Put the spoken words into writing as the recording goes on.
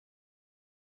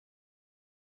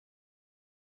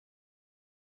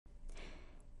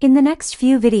In the next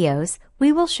few videos,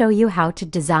 we will show you how to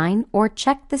design or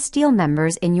check the steel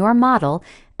members in your model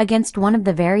against one of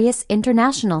the various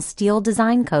international steel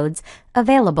design codes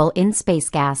available in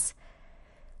Space GASS.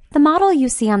 The model you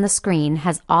see on the screen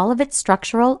has all of its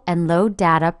structural and load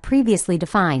data previously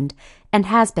defined and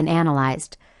has been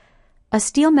analyzed. A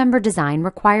steel member design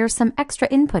requires some extra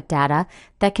input data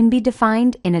that can be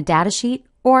defined in a datasheet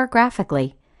or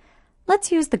graphically.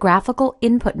 Let's use the graphical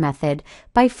input method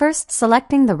by first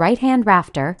selecting the right-hand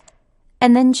rafter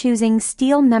and then choosing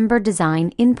Steel Member Design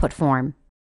Input Form.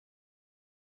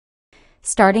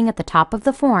 Starting at the top of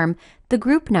the form, the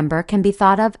group number can be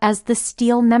thought of as the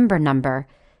steel member number.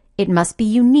 It must be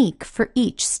unique for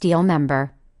each steel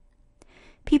member.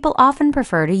 People often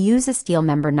prefer to use a steel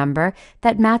member number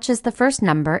that matches the first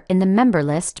number in the member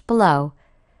list below.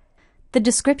 The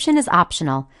description is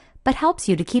optional, but helps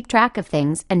you to keep track of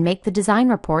things and make the design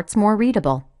reports more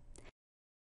readable.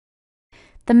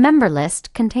 The member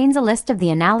list contains a list of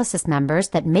the analysis members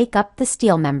that make up the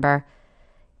steel member.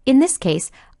 In this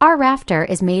case, our rafter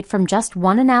is made from just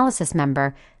one analysis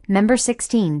member, member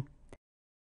 16.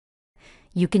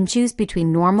 You can choose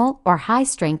between normal or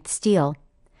high-strength steel.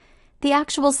 The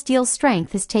actual steel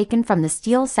strength is taken from the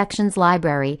steel sections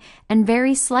library and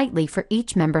varies slightly for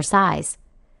each member size.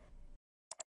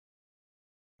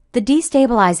 The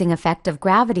destabilizing effect of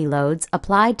gravity loads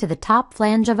applied to the top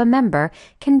flange of a member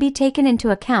can be taken into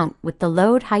account with the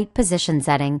load height position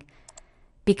setting.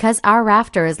 Because our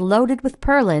rafter is loaded with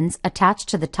purlins attached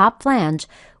to the top flange,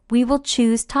 we will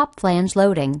choose top flange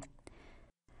loading.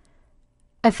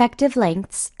 Effective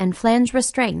lengths and flange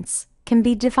restraints can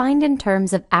be defined in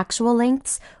terms of actual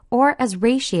lengths or as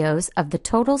ratios of the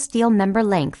total steel member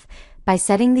length by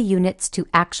setting the units to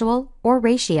actual or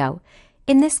ratio.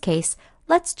 In this case,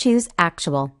 let's choose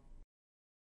actual.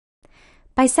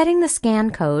 By setting the scan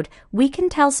code, we can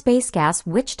tell Space GASS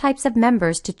which types of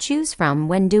members to choose from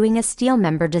when doing a steel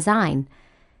member design.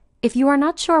 If you are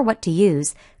not sure what to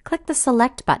use, click the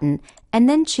Select button and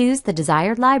then choose the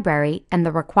desired library and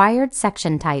the required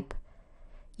section type.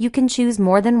 You can choose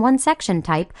more than one section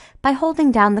type by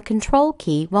holding down the Control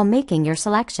key while making your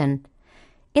selection.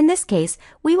 In this case,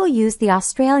 we will use the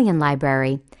Australian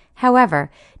library. However,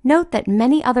 note that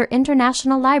many other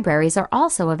international libraries are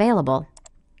also available.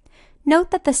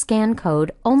 Note that the scan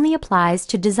code only applies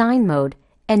to design mode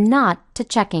and not to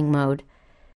checking mode.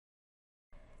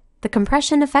 The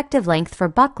compression effective length for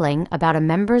buckling about a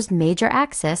member's major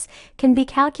axis can be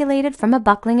calculated from a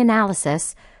buckling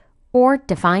analysis or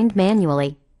defined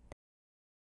manually.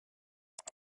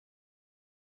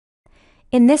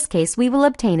 In this case, we will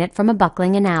obtain it from a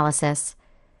buckling analysis.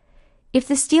 If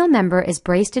the steel member is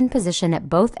braced in position at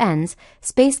both ends,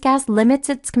 Space GASS limits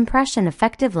its compression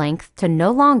effective length to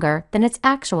no longer than its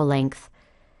actual length.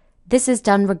 This is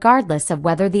done regardless of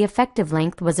whether the effective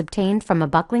length was obtained from a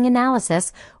buckling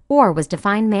analysis or was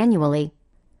defined manually.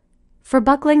 For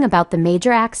buckling about the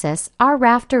major axis, our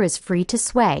rafter is free to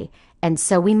sway, and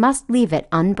so we must leave it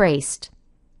unbraced.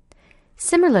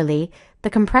 Similarly, the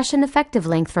compression effective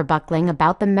length for buckling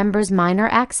about the member's minor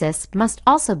axis must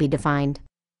also be defined.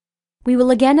 We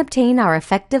will again obtain our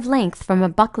effective length from a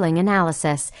buckling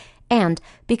analysis, and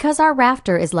because our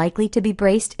rafter is likely to be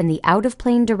braced in the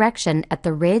out-of-plane direction at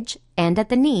the ridge and at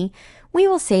the knee, we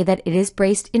will say that it is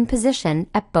braced in position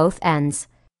at both ends.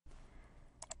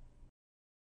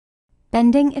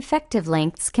 Bending effective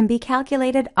lengths can be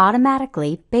calculated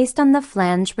automatically based on the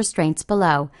flange restraints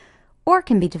below, or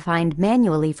can be defined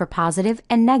manually for positive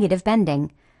and negative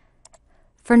bending.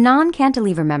 For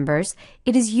non-cantilever members,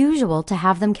 it is usual to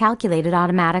have them calculated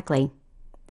automatically.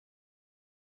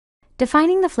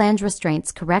 Defining the flange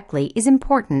restraints correctly is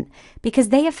important because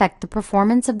they affect the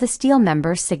performance of the steel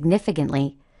member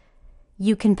significantly.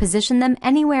 You can position them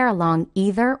anywhere along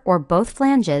either or both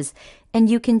flanges, and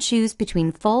you can choose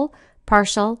between full,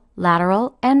 partial,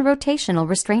 lateral, and rotational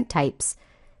restraint types.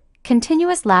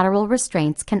 Continuous lateral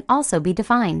restraints can also be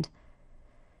defined.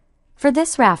 For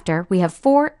this rafter, we have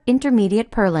 4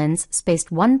 intermediate purlins spaced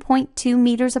 1.2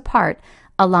 meters apart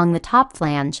along the top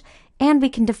flange, and we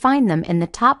can define them in the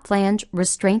top flange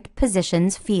restraint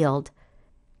positions field.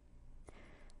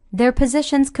 Their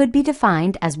positions could be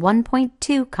defined as 1.2,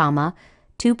 2.4,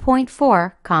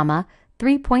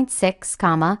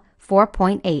 3.6,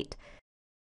 4.8.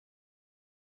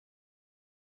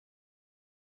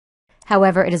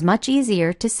 However, it is much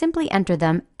easier to simply enter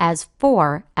them as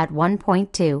 4 at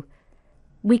 1.2.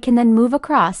 We can then move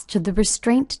across to the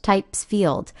Restraint Types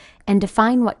field and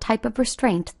define what type of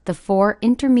restraint the 4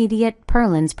 intermediate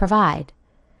purlins provide.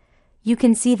 You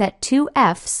can see that 2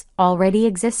 Fs already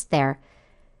exist there.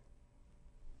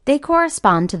 They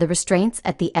correspond to the restraints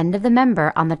at the end of the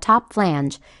member on the top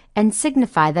flange and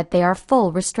signify that they are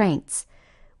full restraints.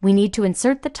 We need to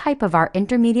insert the type of our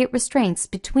intermediate restraints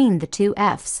between the two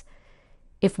Fs.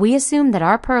 If we assume that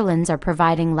our purlins are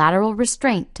providing lateral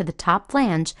restraint to the top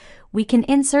flange, we can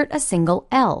insert a single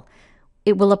L.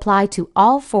 It will apply to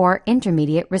all 4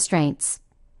 intermediate restraints.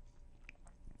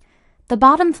 The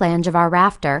bottom flange of our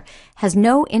rafter has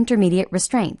no intermediate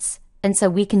restraints, and so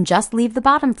we can just leave the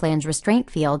bottom flange restraint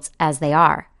fields as they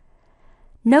are.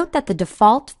 Note that the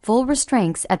default full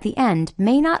restraints at the end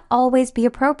may not always be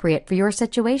appropriate for your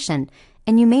situation,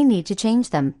 and you may need to change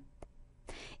them.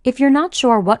 If you're not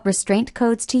sure what restraint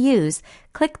codes to use,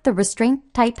 click the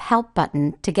Restraint Type Help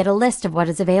button to get a list of what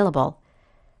is available.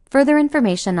 Further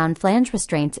information on flange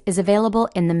restraints is available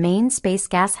in the main Space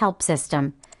GASS help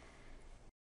system.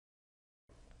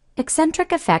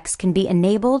 Eccentric effects can be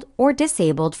enabled or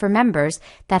disabled for members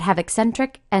that have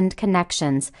eccentric end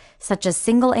connections, such as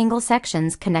single-angle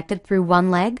sections connected through one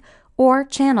leg or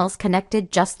channels connected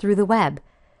just through the web.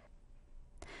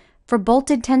 For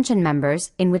bolted tension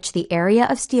members, in which the area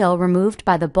of steel removed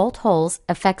by the bolt holes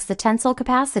affects the tensile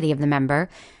capacity of the member,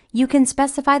 you can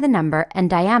specify the number and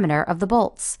diameter of the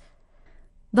bolts.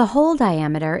 The hole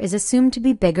diameter is assumed to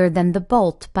be bigger than the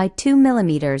bolt by 2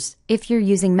 millimeters if you're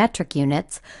using metric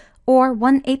units, or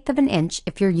 1/8 of an inch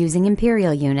if you're using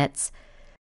imperial units.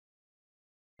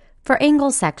 For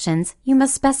angle sections, you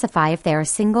must specify if they are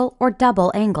single or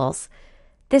double angles.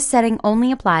 This setting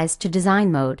only applies to design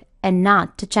mode and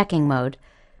not to checking mode.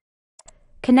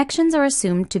 Connections are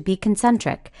assumed to be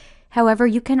concentric. However,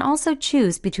 you can also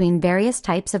choose between various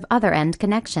types of other end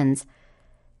connections.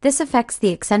 This affects the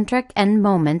eccentric end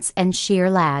moments and shear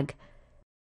lag.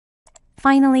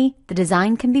 Finally, the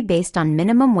design can be based on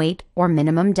minimum weight or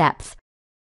minimum depth.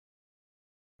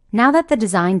 Now that the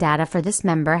design data for this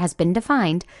member has been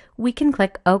defined, we can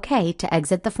click OK to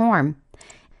exit the form,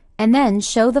 and then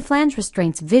show the flange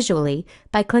restraints visually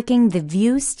by clicking the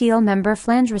View Steel Member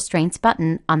Flange Restraints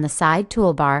button on the side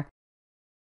toolbar.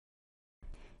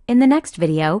 In the next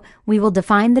video, we will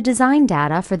define the design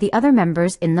data for the other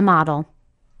members in the model.